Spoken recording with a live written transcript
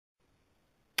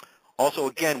Also,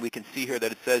 again, we can see here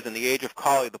that it says in the age of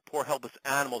Kali, the poor helpless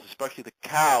animals, especially the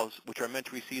cows, which are meant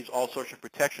to receive all sorts of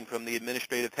protection from the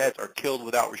administrative heads, are killed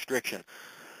without restriction.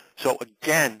 So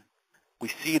again, we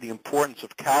see the importance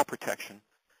of cow protection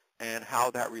and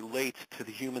how that relates to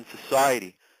the human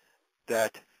society,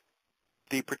 that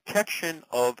the protection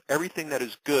of everything that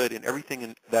is good and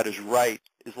everything that is right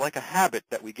is like a habit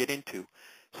that we get into.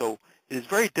 So it is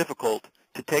very difficult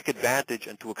to take advantage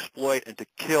and to exploit and to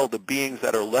kill the beings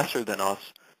that are lesser than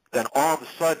us, then all of a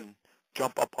sudden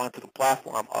jump up onto the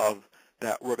platform of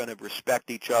that we're going to respect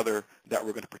each other, that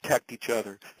we're going to protect each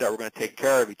other, that we're going to take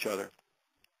care of each other.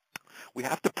 We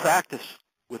have to practice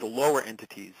with the lower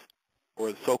entities,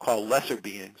 or the so-called lesser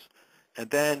beings, and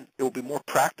then it will be more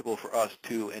practical for us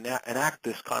to enact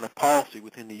this kind of policy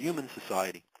within the human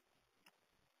society.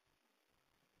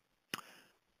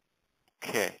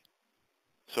 Okay,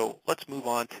 so let's move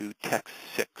on to text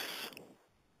 6.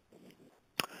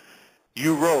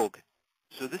 You rogue.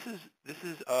 So this is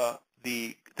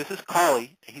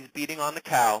Kali. He's beating on the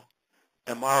cow,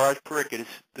 and Maharaj Pariksit,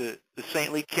 the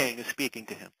saintly king, is speaking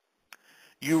to him.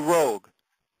 You rogue.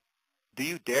 Do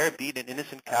you dare beat an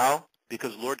innocent cow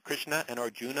because Lord Krsna and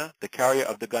Arjuna, the carrier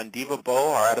of the Gandiva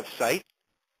bow, are out of sight?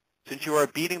 Since you are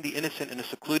beating the innocent in a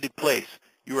secluded place,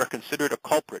 you are considered a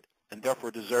culprit and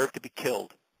therefore deserve to be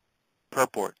killed.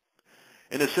 Purport.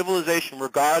 In a civilization where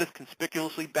God is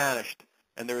conspicuously banished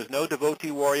and there is no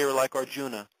devotee warrior like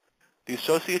Arjuna, the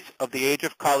associates of the age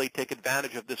of Kali take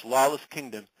advantage of this lawless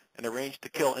kingdom and arrange to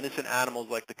kill innocent animals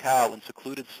like the cow in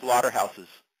secluded slaughterhouses.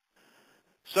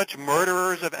 Such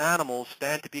murderers of animals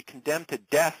stand to be condemned to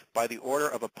death by the order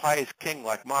of a pious king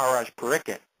like Maharaj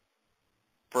Pariksit.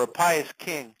 For a pious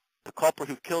king, the culprit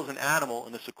who kills an animal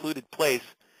in a secluded place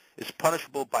is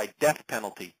punishable by death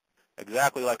penalty,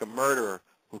 exactly like a murderer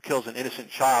who kills an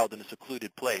innocent child in a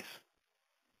secluded place.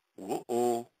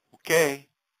 Whoa, okay.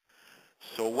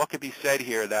 So what could be said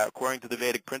here that according to the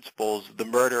Vedic principles, the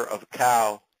murder of a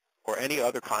cow or any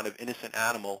other kind of innocent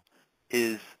animal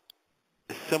is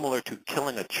similar to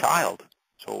killing a child.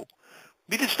 So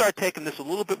we need to start taking this a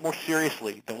little bit more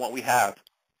seriously than what we have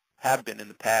been in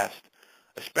the past,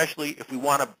 especially if we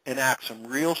want to enact some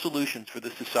real solutions for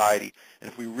this society,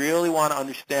 and if we really want to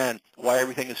understand why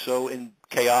everything is so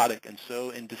chaotic and so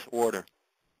in disorder.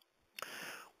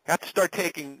 We have to start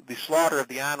taking the slaughter of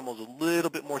the animals a little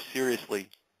bit more seriously,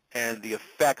 and the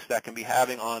effects that can be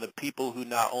having on the people who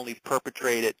not only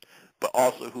perpetrate it, but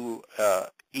also who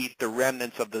eat the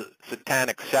remnants of the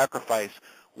satanic sacrifice,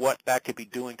 what that could be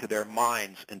doing to their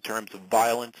minds in terms of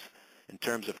violence, in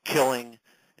terms of killing,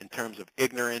 in terms of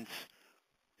ignorance,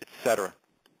 etc.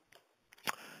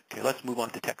 Okay, let's move on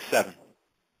to text 7.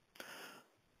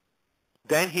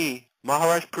 Then he,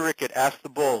 Maharaj Pariksit, asked the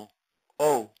bull,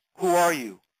 "Oh, who are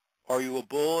you? Are you a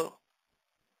bull?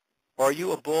 Are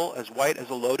you a bull as white as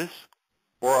a lotus,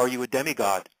 or are you a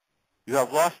demigod? You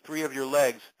have lost 3 of your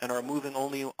legs and are moving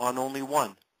on only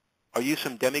one. Are you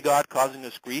some demigod causing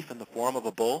us grief in the form of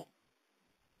a bull?"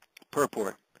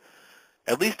 Purport.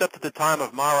 At least up to the time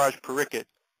of Maharaj Pariksit,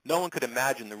 no one could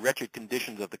imagine the wretched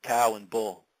conditions of the cow and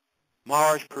bull.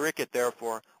 Maharaj Pariksit,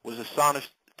 therefore, was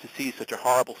astonished to see such a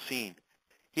horrible scene.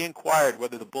 He inquired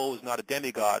whether the bull was not a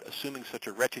demigod, assuming such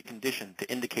a wretched condition to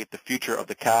indicate the future of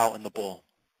the cow and the bull.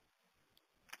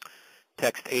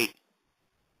 Text 8.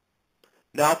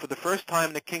 Now, for the first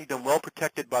time in a kingdom well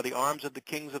protected by the arms of the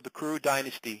kings of the Kuru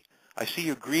dynasty, I see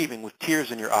you grieving with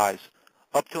tears in your eyes.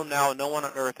 Up till now, no one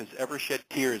on earth has ever shed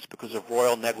tears because of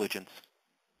royal negligence.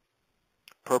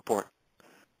 Purport.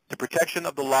 The protection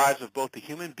of the lives of both the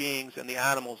human beings and the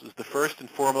animals is the first and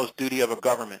foremost duty of a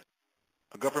government.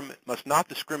 A government must not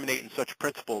discriminate in such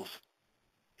principles.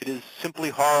 It is simply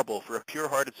horrible for a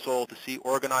pure-hearted soul to see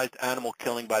organized animal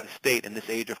killing by the state in this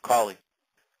age of Kali.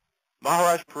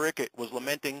 Maharaj Pariksit was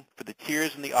lamenting for the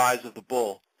tears in the eyes of the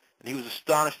bull, and he was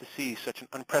astonished to see such an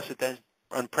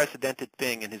unprecedented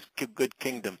thing in his good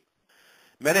kingdom.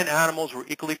 Men and animals were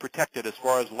equally protected as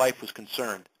far as life was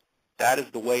concerned. That is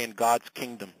the way in God's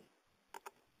kingdom.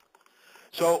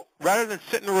 So rather than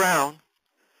sitting around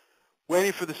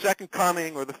waiting for the second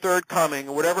coming or the third coming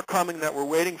or whatever coming that we're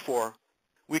waiting for,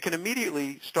 we can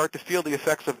immediately start to feel the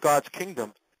effects of God's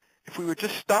kingdom if we would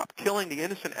just stop killing the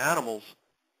innocent animals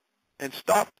and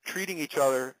stop treating each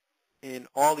other in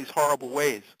all these horrible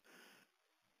ways.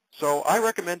 So I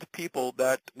recommend to people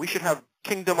that we should have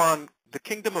the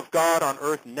kingdom of God on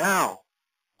earth now.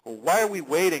 Well, why are we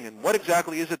waiting, and what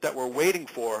exactly is it that we're waiting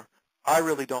for? I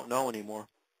really don't know anymore.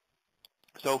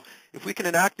 So if we can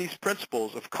enact these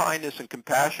principles of kindness and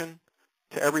compassion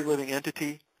to every living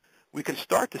entity, we can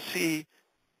start to see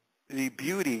the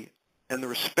beauty and the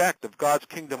respect of God's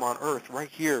kingdom on earth right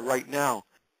here, right now.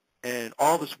 And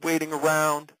all this waiting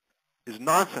around is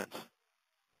nonsense.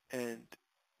 And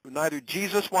neither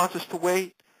Jesus wants us to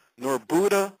wait, nor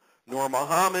Buddha, nor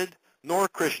Muhammad, nor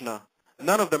Krishna.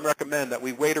 None of them recommend that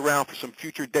we wait around for some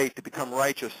future date to become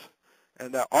righteous,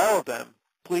 and that all of them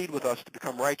plead with us to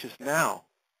become righteous now.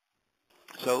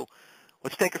 So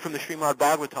let's take it from the Srimad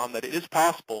Bhagavatam that it is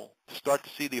possible to start to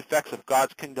see the effects of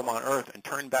God's kingdom on earth and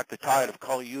turn back the tide of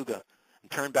Kali Yuga, and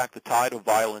turn back the tide of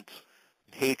violence,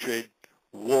 hatred,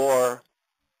 war,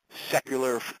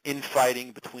 secular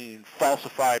infighting between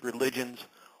falsified religions.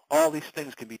 All these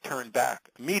things can be turned back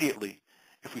immediately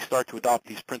if we start to adopt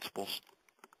these principles.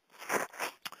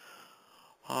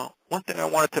 One thing I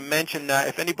wanted to mention, that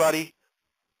if anybody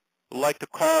would like to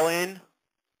call in,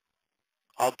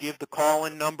 I'll give the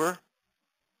call-in number,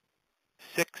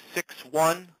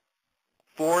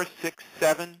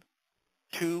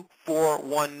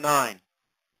 661-467-2419.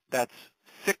 That's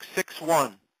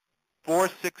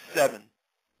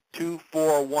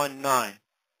 661-467-2419.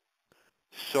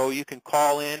 So you can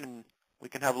call in and we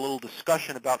can have a little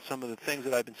discussion about some of the things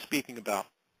that I've been speaking about.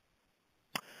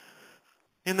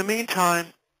 In the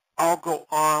meantime, I'll go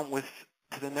on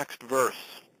to the next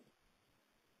verse.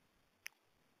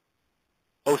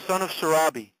 O son of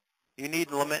Sarabi, you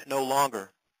need lament no longer.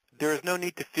 There is no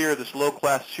need to fear this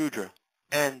low-class Shudra.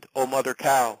 And, O mother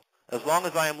cow, as long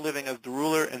as I am living as the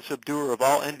ruler and subduer of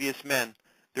all envious men,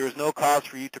 there is no cause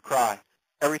for you to cry.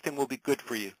 Everything will be good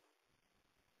for you.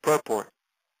 Purport.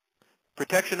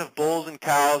 Protection of bulls and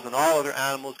cows and all other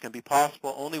animals can be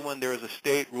possible only when there is a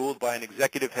state ruled by an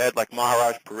executive head like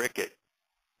Maharaj Pariksit.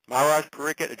 Maharaj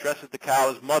Pariksit addresses the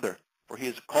cow as mother, for he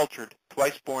is a cultured,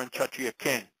 twice-born Kshatriya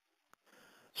king.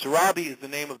 Sarabi is the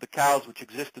name of the cows which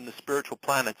exist in the spiritual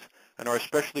planets and are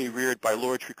especially reared by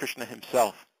Lord Sri Krsna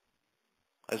himself.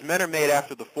 As men are made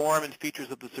after the form and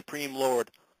features of the Supreme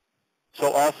Lord,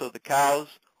 so also the cows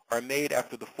are made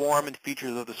after the form and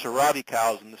features of the Sarabi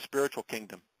cows in the spiritual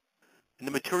kingdom. In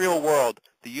the material world,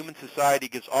 the human society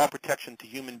gives all protection to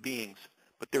human beings,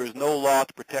 but there is no law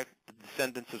to protect the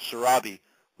descendants of Sarabi,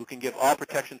 who can give all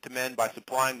protection to men by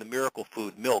supplying the miracle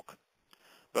food, milk.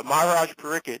 But Maharaj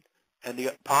Pariksit and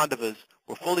the Pandavas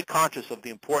were fully conscious of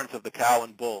the importance of the cow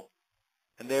and bull,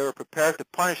 and they were prepared to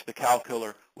punish the cow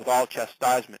killer with all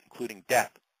chastisement, including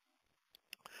death.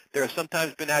 There has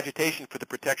sometimes been agitation for the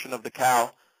protection of the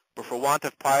cow, but for want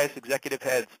of pious executive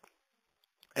heads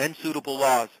and suitable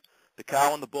laws, the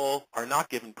cow and the bull are not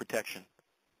given protection.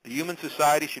 The human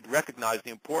society should recognize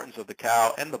the importance of the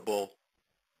cow and the bull,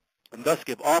 and thus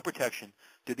give all protection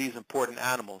to these important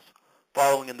animals,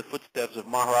 following in the footsteps of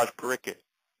Maharaj Pariksit.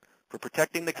 For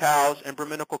protecting the cows and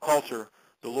Brahminical culture,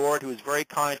 the Lord, who is very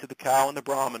kind to the cow and the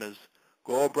Brahmanas,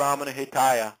 Go Brahmana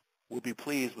Hitaya, will be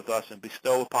pleased with us and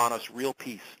bestow upon us real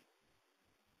peace.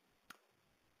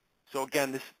 So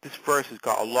again, this verse has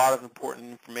got a lot of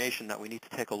important information that we need to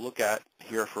take a look at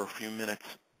here for a few minutes.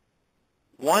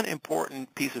 One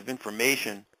important piece of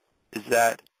information is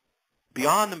that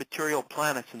beyond the material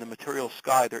planets and the material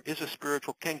sky, there is a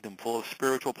spiritual kingdom full of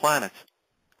spiritual planets.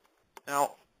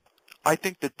 Now, I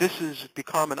think that this has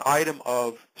become an item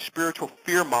of spiritual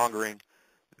fear-mongering,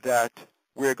 that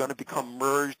we're going to become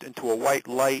merged into a white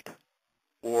light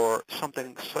or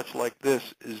something such like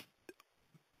this. Is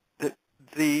that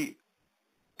the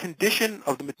condition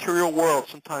of the material world?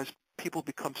 Sometimes people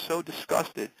become so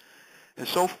disgusted and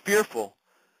so fearful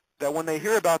that when they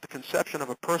hear about the conception of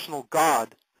a personal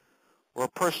God or a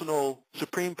personal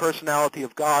supreme personality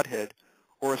of Godhead,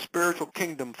 or a spiritual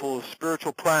kingdom full of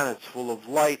spiritual planets, full of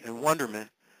light and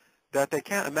wonderment, that they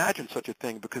can't imagine such a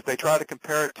thing because they try to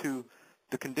compare it to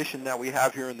the condition that we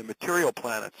have here in the material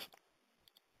planets.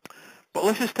 But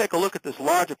let's just take a look at this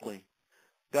logically,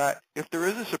 that if there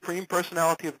is a supreme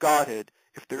personality of Godhead,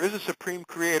 if there is a supreme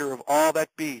creator of all that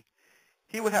be,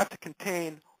 he would have to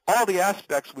contain all the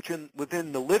aspects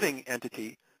within the living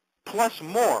entity, plus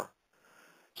more.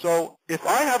 So if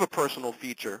I have a personal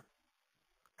feature,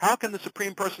 how can the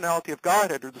Supreme Personality of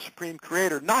Godhead or the Supreme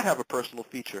Creator not have a personal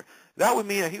feature? That would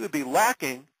mean that he would be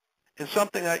lacking in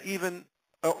something that even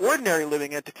an ordinary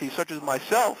living entity such as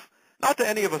myself, not that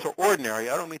any of us are ordinary,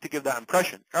 I don't mean to give that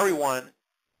impression. Everyone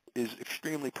is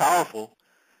extremely powerful,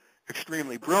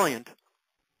 extremely brilliant,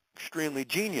 extremely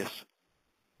genius.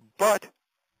 But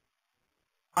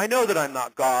I know that I'm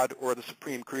not God or the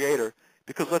Supreme Creator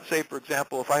because let's say, for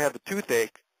example, if I have a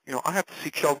toothache, I have to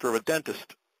seek shelter of a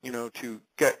dentist, to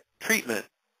get treatment.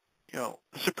 The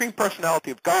Supreme Personality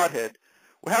of Godhead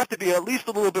would have to be at least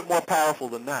a little bit more powerful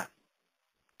than that.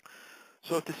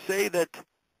 So to say that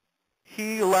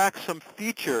he lacks some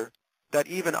feature that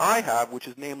even I have, which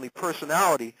is namely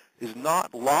personality, is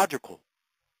not logical.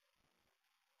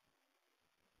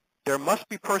 There must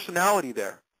be personality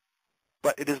there,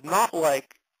 but it is not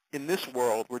like in this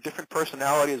world where different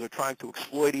personalities are trying to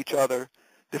exploit each other,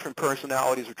 different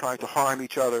personalities are trying to harm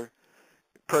each other,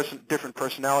 different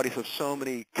personalities have so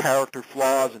many character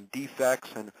flaws and defects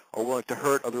and are willing to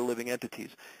hurt other living entities.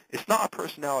 It's not a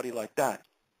personality like that.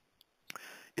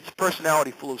 It's a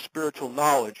personality full of spiritual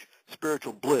knowledge,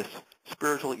 spiritual bliss,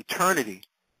 spiritual eternity,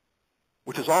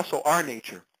 which is also our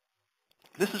nature.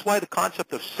 This is why the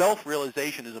concept of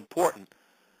self-realization is important.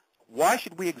 Why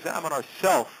should we examine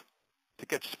ourselves to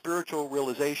get spiritual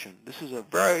realization? This is a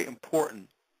very important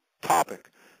topic,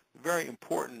 very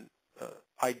important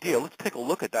idea. Let's take a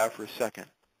look at that for a second.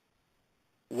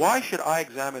 Why should I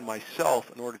examine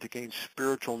myself in order to gain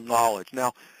spiritual knowledge?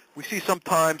 Now, we see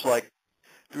sometimes, like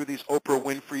through these Oprah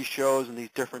Winfrey shows and these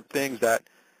different things, that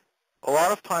a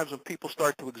lot of times when people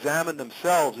start to examine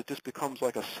themselves, it just becomes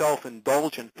like a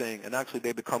self-indulgent thing, and actually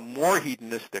they become more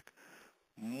hedonistic,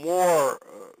 more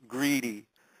greedy.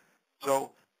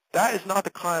 So that is not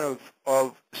the kind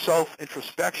of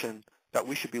self-introspection that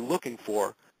we should be looking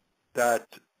for, that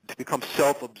to become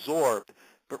self-absorbed,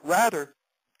 but rather,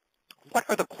 what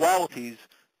are the qualities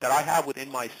that I have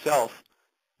within myself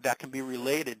that can be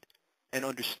related and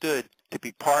understood to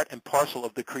be part and parcel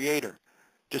of the Creator?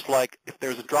 Just like if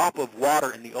there's a drop of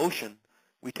water in the ocean,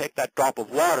 we take that drop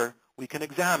of water, we can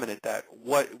examine it.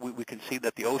 We can see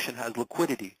that the ocean has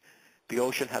liquidity, the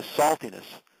ocean has saltiness,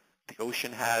 the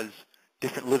ocean has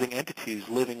different living entities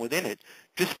living within it.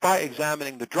 Just by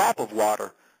examining the drop of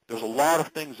water, there's a lot of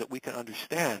things that we can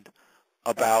understand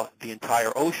about the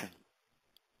entire ocean.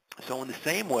 So in the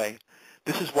same way,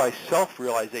 this is why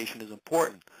self-realization is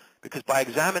important, because by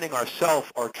examining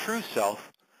ourself, our true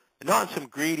self, not in some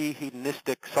greedy,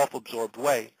 hedonistic, self-absorbed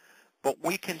way, but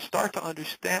we can start to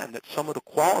understand that some of the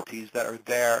qualities that are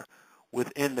there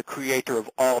within the Creator of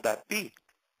all that be.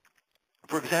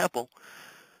 For example,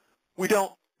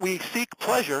 we seek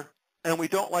pleasure and we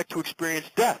don't like to experience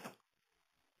death.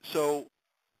 So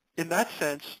in that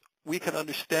sense, we can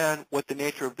understand what the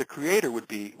nature of the Creator would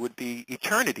be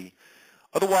eternity.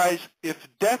 Otherwise, if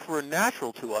death were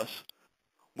natural to us,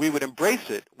 we would embrace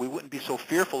it. We wouldn't be so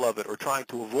fearful of it or trying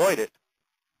to avoid it.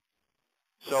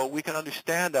 So we can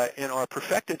understand that in our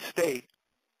perfected state,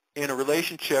 in a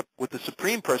relationship with the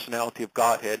Supreme Personality of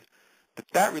Godhead,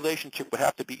 that relationship would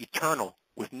have to be eternal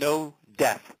with no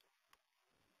death.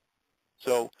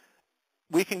 So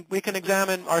we can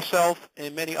examine ourselves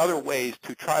in many other ways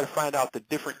to try to find out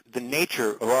the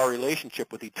nature of our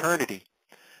relationship with eternity.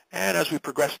 And as we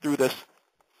progress through this,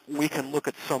 we can look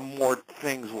at some more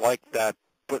things like that.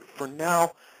 But for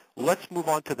now, let's move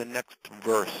on to the next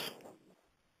verse.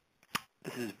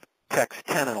 This is text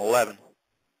 10 and 11.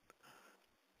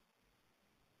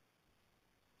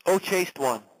 O chaste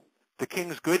one, the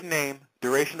king's good name,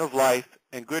 duration of life,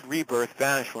 and good rebirth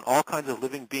vanish when all kinds of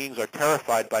living beings are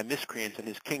terrified by miscreants in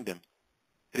his kingdom.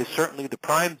 It is certainly the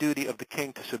prime duty of the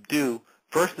king to subdue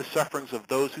first the sufferings of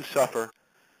those who suffer.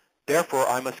 Therefore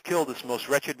I must kill this most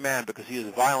wretched man because he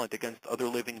is violent against other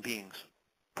living beings.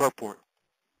 Purport.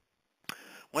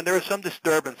 When there is some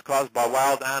disturbance caused by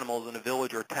wild animals in a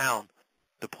village or town,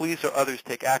 the police or others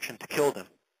take action to kill them.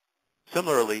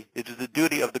 Similarly, it is the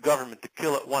duty of the government to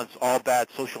kill at once all bad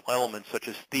social elements such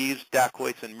as thieves,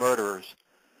 dacoits, and murderers.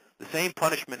 The same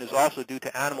punishment is also due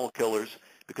to animal killers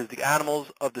because the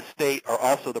animals of the state are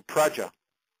also the praja.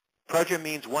 Praja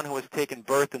means one who has taken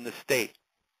birth in the state,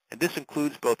 and this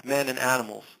includes both men and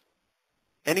animals.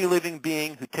 Any living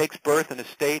being who takes birth in a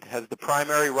state has the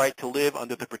primary right to live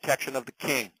under the protection of the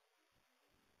king.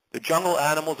 The jungle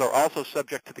animals are also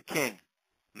subject to the king,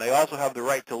 and they also have the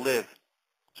right to live.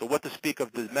 So what to speak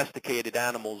of domesticated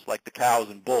animals like the cows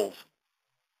and bulls?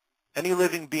 Any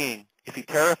living being, if he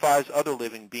terrifies other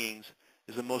living beings,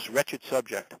 is the most wretched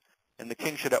subject, and the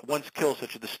king should at once kill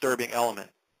such a disturbing element.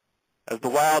 As the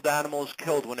wild animal is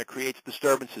killed when it creates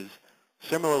disturbances,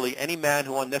 similarly any man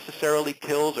who unnecessarily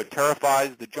kills or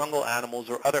terrifies the jungle animals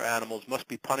or other animals must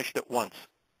be punished at once.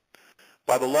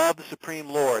 By the law of the Supreme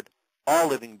Lord, all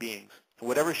living beings, in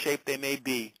whatever shape they may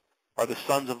be, are the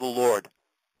sons of the Lord,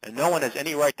 and no one has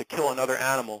any right to kill another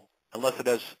animal unless it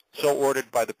is so ordered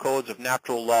by the codes of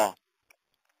natural law.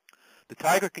 The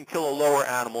tiger can kill a lower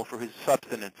animal for his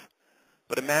sustenance,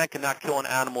 but a man cannot kill an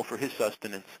animal for his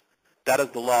sustenance. That is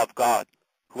the law of God,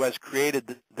 who has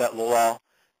created that law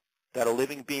that a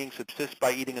living being subsists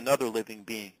by eating another living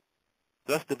being.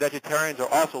 Thus the vegetarians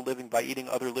are also living by eating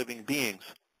other living beings.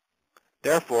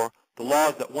 Therefore, the law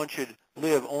is that one should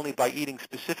live only by eating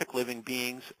specific living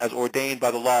beings as ordained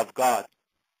by the law of God.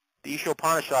 The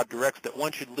Ishopanishad directs that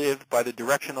one should live by the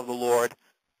direction of the Lord,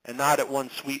 and not at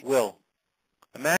one's sweet will.